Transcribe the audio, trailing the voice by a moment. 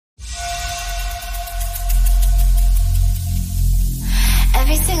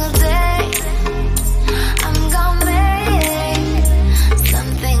single day, I'm gonna make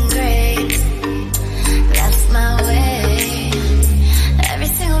something great. That's my way. Every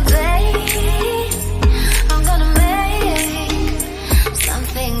single day, I'm gonna make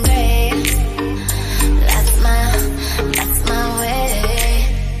something great. That's my way.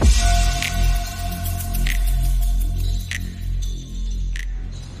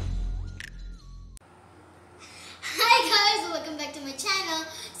 Hi guys, welcome back to my channel.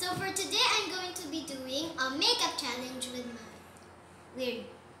 So for today I'm going to be doing a makeup challenge with my weird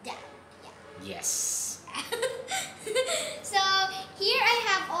dad. Yeah. Yes. So here I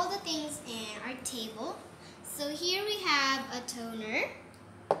have all the things in our table. So here we have a toner,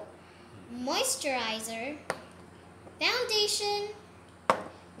 moisturizer, foundation,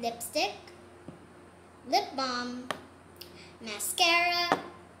 lipstick, lip balm, mascara,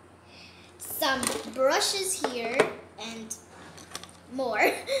 some brushes here, and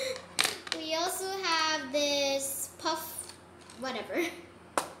more. We also have this puff, whatever.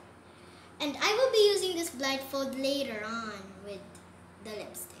 And I will be using this blindfold later on with the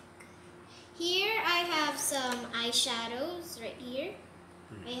lipstick. Here I have some eyeshadows right here.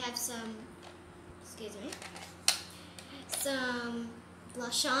 I have some, excuse me, some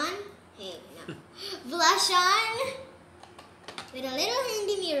blush on. Hey, no. Blush on with a little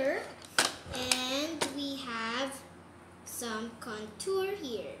handy mirror. And we have some contour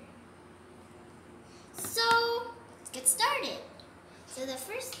here. So let's get started. So the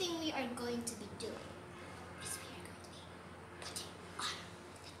first thing we are going to be doing is we are going to be putting on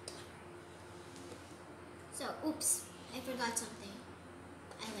the toner. So, oops, I forgot something.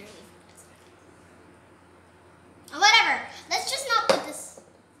 I literally forgot something. Oh, whatever. Let's just not put this.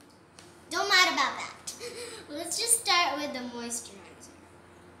 Don't mad about that. Let's just start with the moisturizer.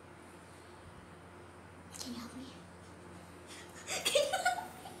 Can you help me? Can you help me?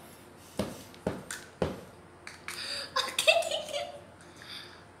 Okay.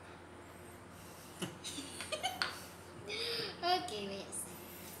 Okay, wait a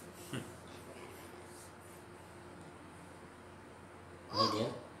second. Need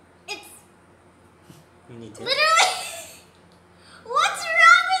it? It's You need it? literally. What's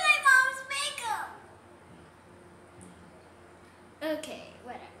wrong with my mom's makeup? Okay,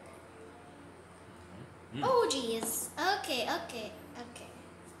 whatever. Oh geez. Okay.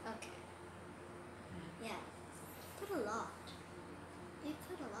 Yeah. Put a lot. You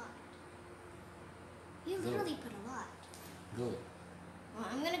put a lot. You literally put a lot. Good. Well,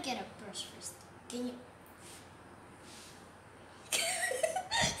 I'm gonna get a brush first. Can you?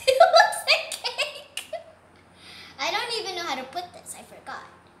 It looks like cake. I don't even know how to put this. I forgot.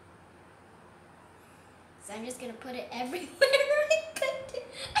 So I'm just gonna put it everywhere.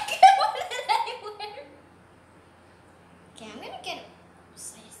 I can't put it anywhere. Okay, I'm gonna get it.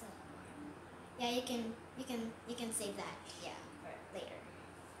 Yeah, you can save that. Yeah, for later.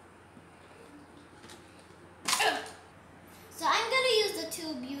 So I'm gonna use the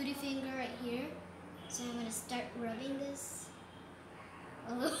two beauty finger right here. So I'm gonna start rubbing this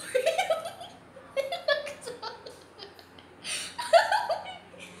all over you.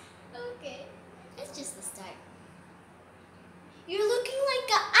 Okay, that's just the start. You're looking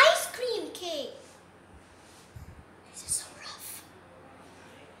like an ice cream cake. This is so rough.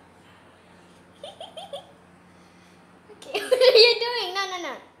 Okay, what are you doing?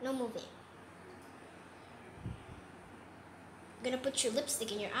 No moving. I'm gonna put your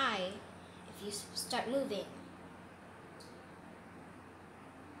lipstick in your eye if you start moving.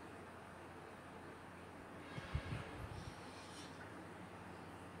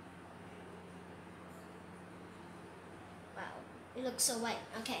 Wow, it looks so white.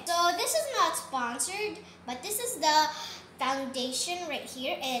 Okay, so this is not sponsored, but this is the foundation right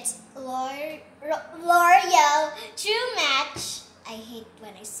here. It's L'Oreal True Match. I hate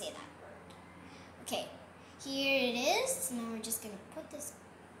when I say that word. Okay, here it is. Now we're just gonna put this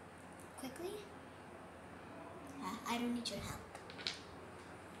quickly. I don't need your help.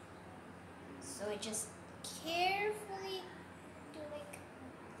 So I just carefully do like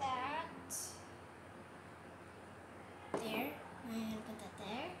that. There. I'm gonna put that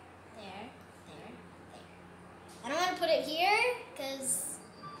there. I don't want to put it here because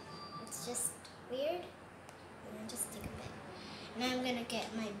it's just weird. I'm gonna just take a bit. Now I'm gonna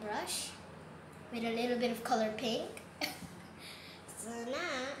get my brush with a little bit of color pink. So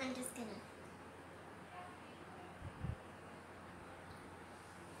now I'm just gonna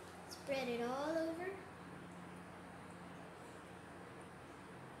spread it all over.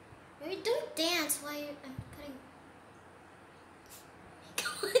 Maybe don't dance while I'm putting.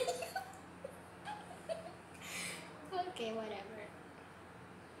 Okay, whatever.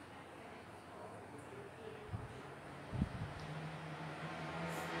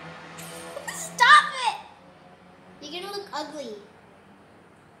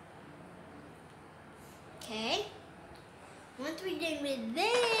 we're done with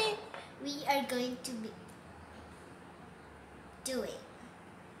that, we are going to be doing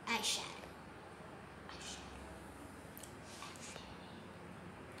eyeshadow.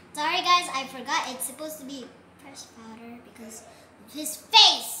 Sorry guys, I forgot it's supposed to be pressed powder because of his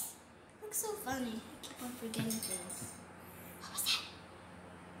face. Looks so funny. I keep on forgetting things. What was that?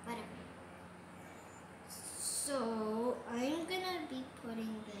 Whatever. So I'm gonna be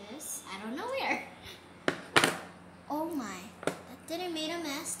putting this, I don't know where. Oh my, that didn't make a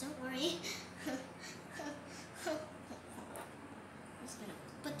mess, don't worry. I'm just gonna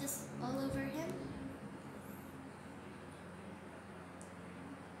put this all over him.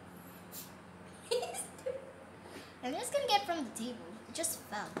 I'm just gonna get from the table. It just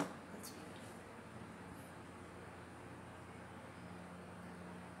fell. That's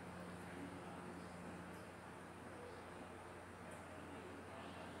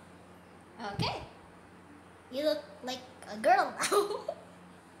weird. Okay. You look like a girl now.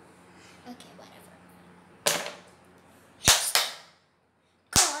 Okay, whatever.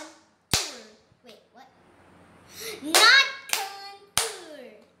 Contour. Wait, what? Not contour.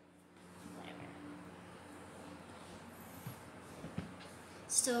 Whatever.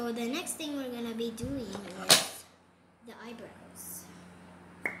 So the next thing we're gonna be doing is the eyebrows.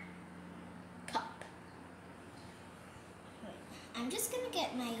 Cup. Wait, I'm just gonna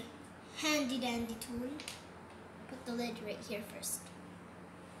get my handy dandy tool. Put the lid right here first.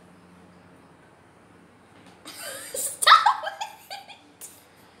 Stop it!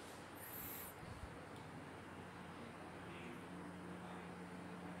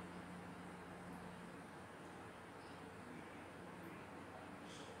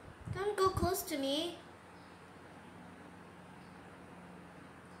 Don't go close to me.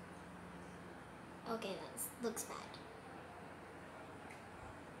 Okay, that looks bad.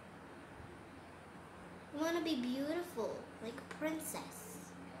 You want to be beautiful, like a princess.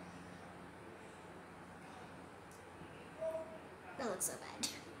 That looks so bad.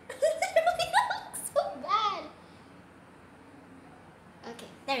 Literally, that looks so bad. Okay,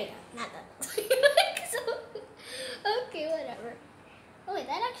 there we go. Not that. So, okay, whatever. Oh wait,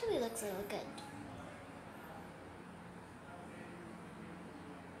 that actually looks a little good.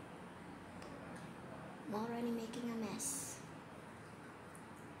 I'm already making a mess.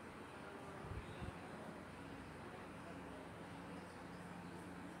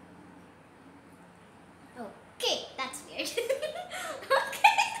 Okay, that's weird. Okay.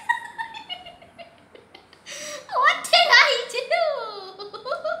 What did I do?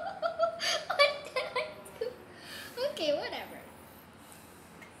 What did I do? Okay, whatever.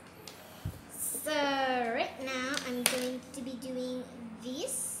 So right now I'm going to be doing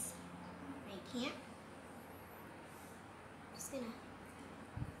this right here. Just gonna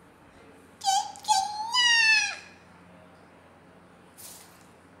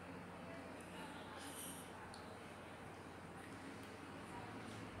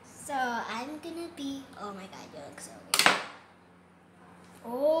So I'm gonna be, oh my god, you look so weird.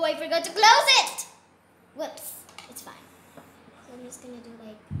 Oh, I forgot to close it! Whoops, it's fine. So I'm just gonna do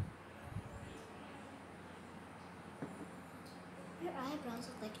like, your eyebrows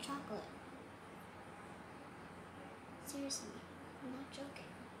look like chocolate. Seriously, I'm not joking.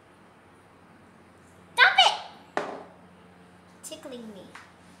 Stop it! Tickling me.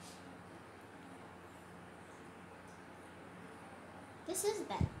 This is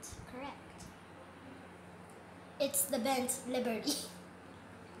bent, correct. It's the bent Liberty.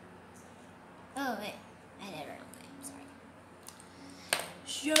 Oh wait, I did it wrong way, sorry.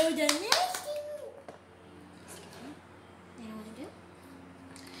 Show the next thing. You know what to do?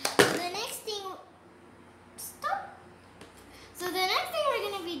 So the next thing, stop. So the next thing we're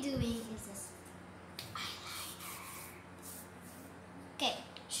gonna be doing is this eyeliner. Okay,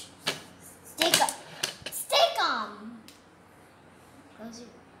 stay calm. Stay calm. Close your.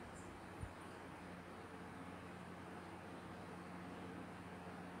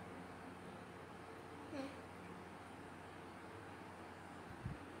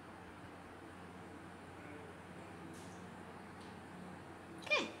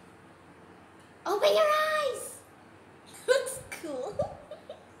 Okay. Open your eyes. Looks cool.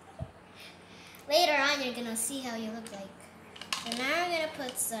 Later on, you're gonna see how you look like. So now I'm gonna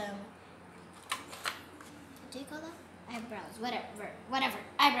put some. What do you call that? Eyebrows, whatever,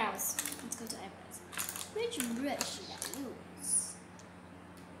 eyebrows. Let's go to eyebrows. Which brush should I use?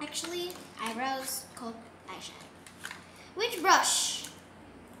 Actually, eyebrows called eyeshadow. Which brush?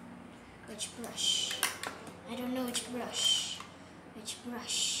 Which brush? I don't know which brush. Which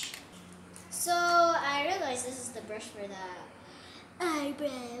brush? So I realized this is the brush for the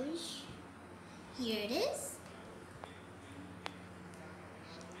eyebrows. Here it is.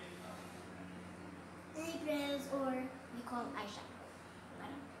 lashes or you call eyeshadow.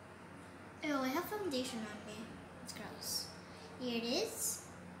 Oh, I have foundation on me. It's gross. Here it is.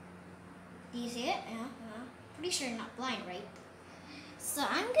 Do you see it? Yeah. Pretty sure you're not blind, right? So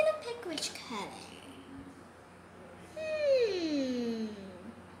I'm gonna pick which color. I'm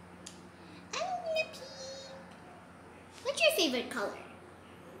gonna pick. What's your favorite color?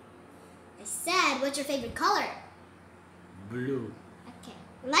 I said, what's your favorite color? Blue. Okay.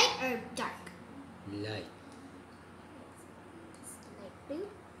 Light or dark? Light. Light blue.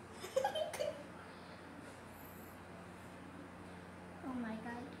 Oh my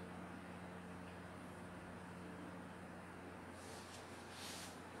god.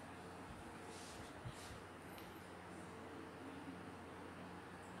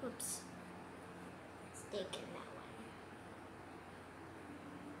 Oops. It's taken that one.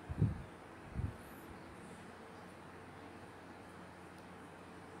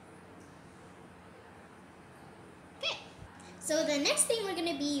 Okay. So the next thing we're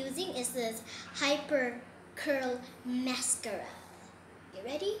gonna be using is this Hyper Curl Mascara. You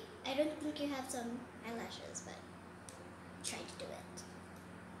ready? I don't think you have some eyelashes, but try to do it.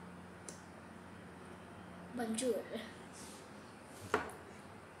 Bonjour.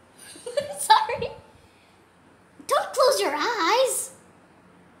 Sorry. Don't close your eyes.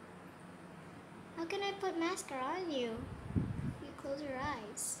 How can I put mascara on you? You close your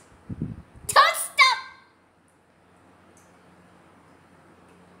eyes. Don't stop.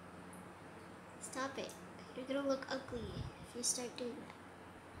 Stop it. You're gonna look ugly if you start doing that.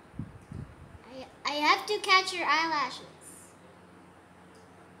 I have to catch your eyelashes.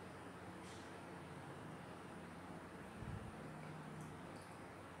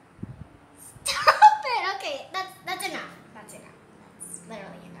 Stop it! Okay, that's enough. That's enough. That's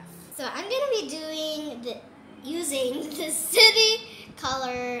literally enough. So I'm gonna be using the City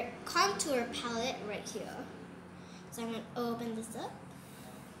Color Contour Palette right here. So I'm gonna open this up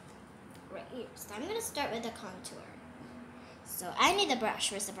right here. So I'm gonna start with the contour. So I need the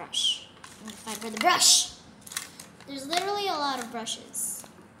brush. Where's the brush? I'm gonna find for the brush. There's literally a lot of brushes.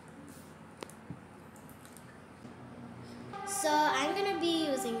 So I'm gonna be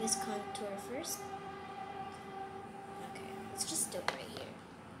using this contour first. Okay, let's just do it right here.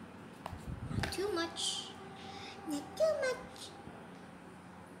 Not too much. Not too much.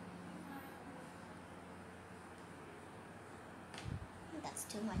 That's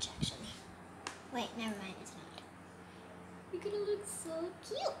too much actually. Wait, never mind, it's not. You're gonna look so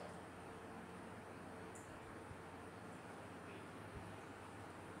cute.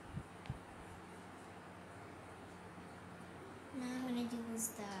 Now I'm gonna use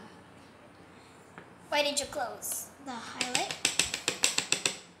the. Why did you close? The highlight.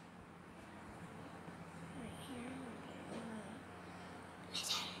 Right here.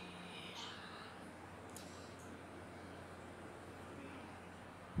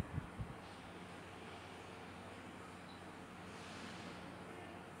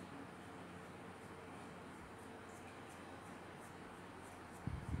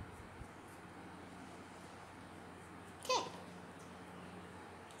 Okay.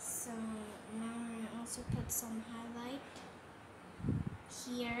 So now I also put some highlight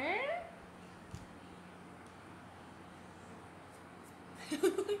here. I'm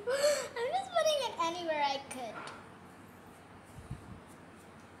just putting it anywhere I could.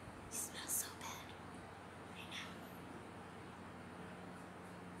 It smells so bad. I know.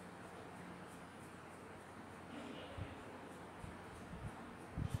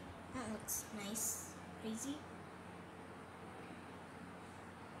 That looks nice. Crazy.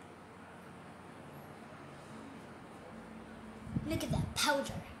 Look at that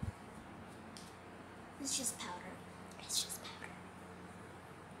powder. It's just powder. It's just powder.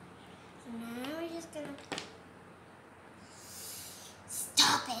 So now we're just gonna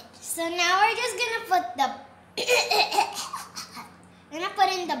stop it. So now we're just gonna put the we're gonna put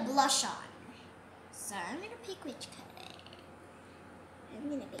in the blush on. So I'm gonna pick which color. I'm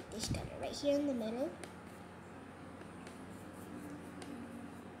gonna pick this color right here in the middle.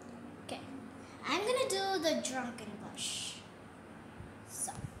 Okay. I'm gonna do the drunken blush.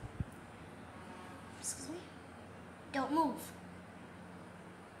 So, excuse me. Don't move.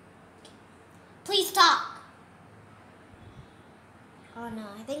 Please talk. Oh no,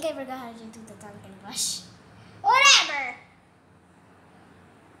 I think I forgot how to do the drunken blush. Whatever.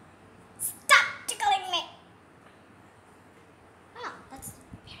 Stop tickling me. Oh, that's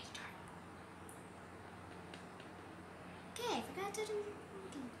very dark. Okay, I forgot to do the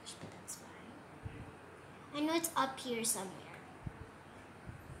drunken blush, but that's fine. I know it's up here somewhere.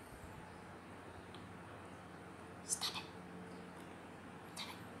 Stop it. Stop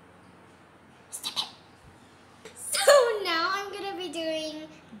it. Stop it.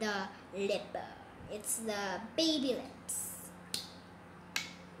 the lip. It's the baby lips.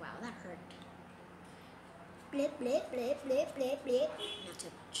 Wow, that hurt. Blip, blip, blip, blip, blip, blip. Not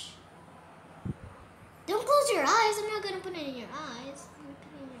too much. Don't close your eyes. I'm not gonna put it in your eyes. I'm gonna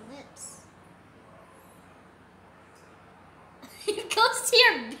put it in your lips. It goes to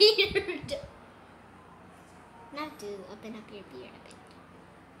your beard. Not to open up your beard a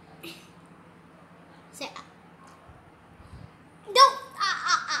bit. Say, don't.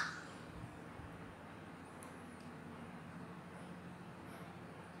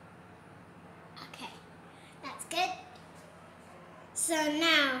 Okay, that's good. So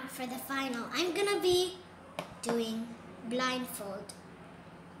now for the final, I'm gonna be doing blindfold.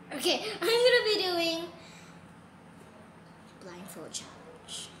 Okay, I'm gonna be doing blindfold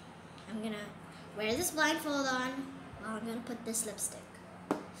challenge. I'm gonna wear this blindfold on while I'm gonna put this lipstick.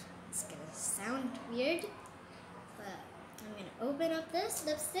 It's gonna sound weird, but I'm gonna open up this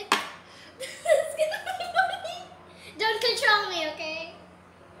lipstick. It's gonna be funny. Don't control me, okay?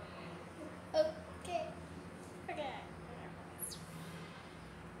 Okay. Okay.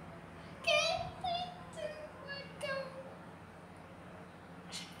 Okay, 3, 2, 1, go.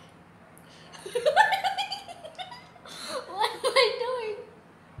 What am I doing?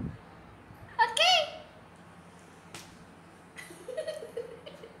 Okay.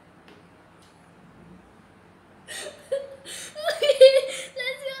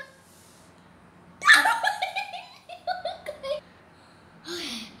 Let's go.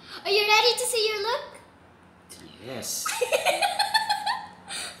 Are you ready to see your look? Yes. 3,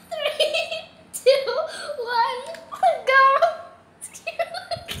 2, 1, go!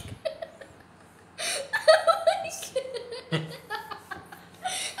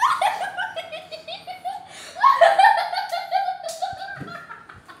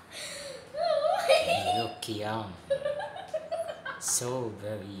 You look young. So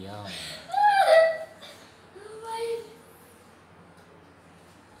very young.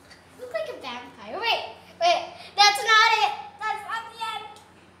 Look like a vampire. Wait, that's not it. That's not the end.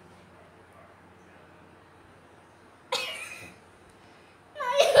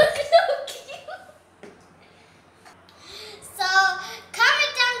 Now you look so cute. So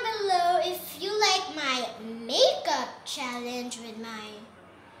comment down below if you like my makeup challenge with my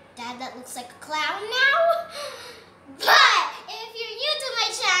dad that looks like a clown now. But if you're new to my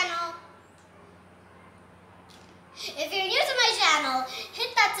channel,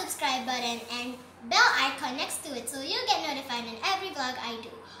 hit that subscribe button and bell icon next to it so you'll get notified in every vlog I do.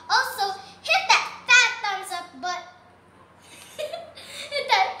 Also, hit that fat thumbs up button. Hit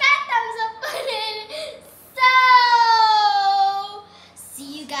that fat thumbs up button. So,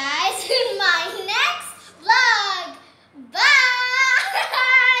 see you guys in my next vlog.